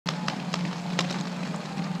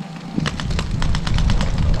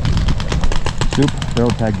Soup, barrel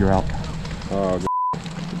tag, you're out.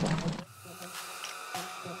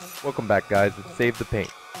 Welcome back, guys. It's Savethepaint,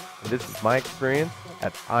 and this is my experience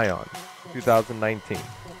at ION 2019,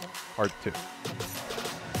 Part 2.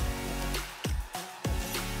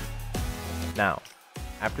 Now,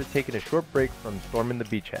 after taking a short break from storming the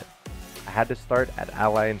beachhead, I had to start at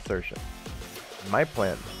ally insertion. And my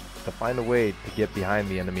plan was to find a way to get behind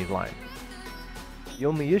the enemy's line. The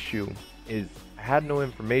only issue is I had no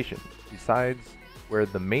information besides where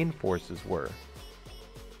the main forces were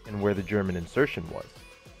and where the German insertion was.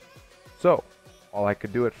 So, all I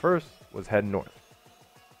could do at first was head north.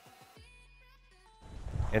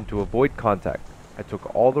 And to avoid contact, I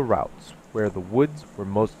took all the routes where the woods were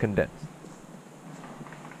most condensed.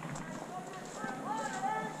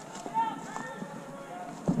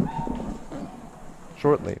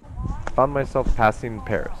 Shortly, I found myself passing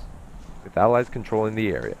Paris, with allies controlling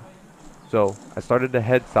the area. So, I started to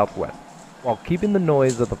head southwest, while keeping the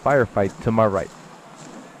noise of the firefight to my right.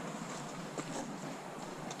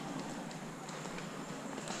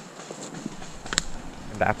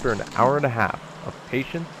 And after an hour and a half of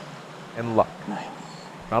patience and luck, I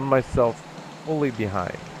found myself fully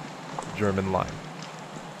behind the German line.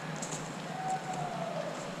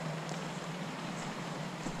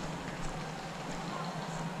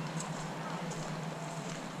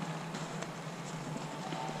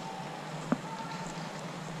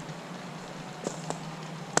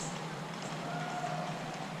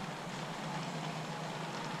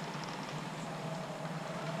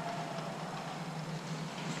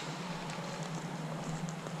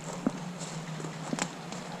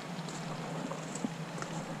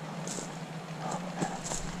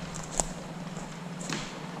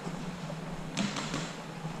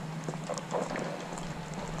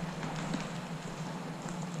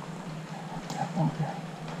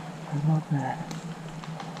 I'm not there.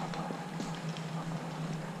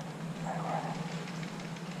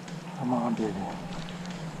 Come on, baby.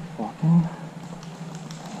 Walking.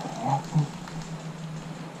 Walking.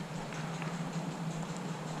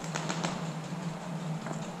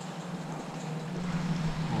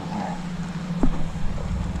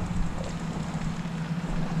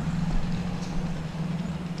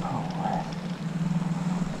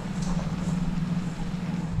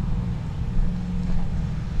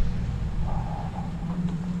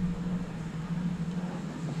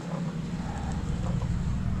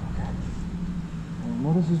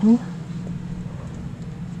 Notices me?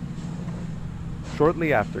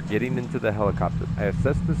 Shortly after getting into the helicopter, I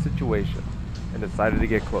assessed the situation and decided to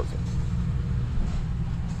get closer.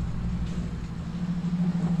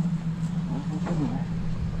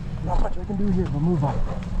 Not much I can do here, but move on.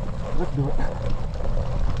 Let's do it.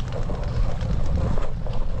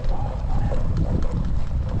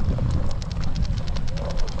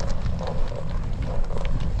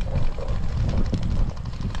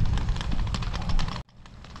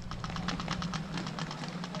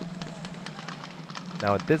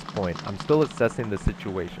 Now at this point, I'm still assessing the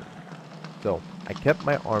situation, so I kept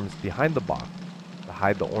my arms behind the box to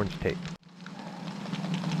hide the orange tape.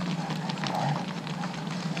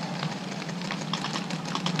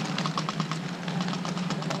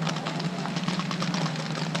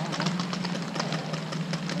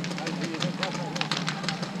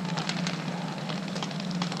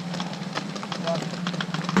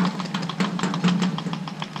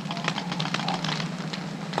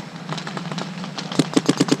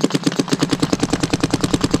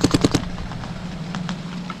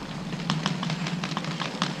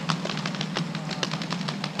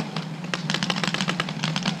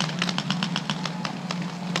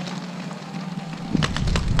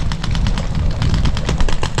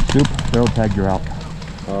 Soup, barrel tag, you're out.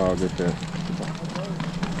 Oh, good shit.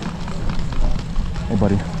 Hey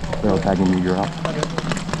buddy, barrel tagging you, you're out.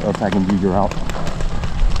 Barrel tagging you, you're out.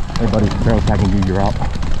 Hey buddy, barrel tagging you, you're out.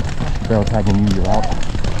 Barrel tagging you, you're out.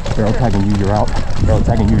 Barrel tagging you, you're out. Barrel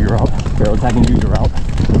tagging you, you're out. Barrel tagging you, you're out.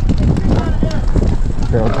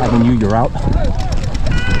 Barrel tagging you, you're out.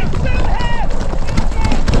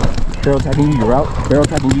 Barrel tagging you, you're out. Barrel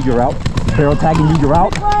tagging you, you're out. Barrel tagging you, you're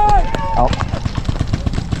out. Out.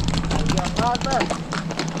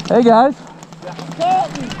 Hey guys.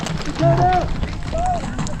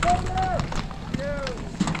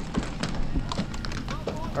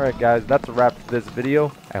 Alright guys, that's a wrap for this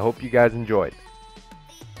video. I hope you guys enjoyed.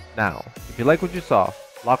 Now, if you like what you saw,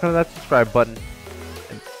 lock on that subscribe button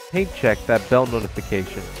and paint check that bell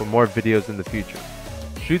notification for more videos in the future.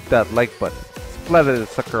 Shoot that like button, splatter the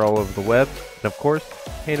sucker all over the web, and of course,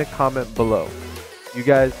 paint a comment below. You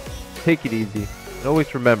guys, take it easy, and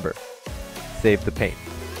always remember, save the paint.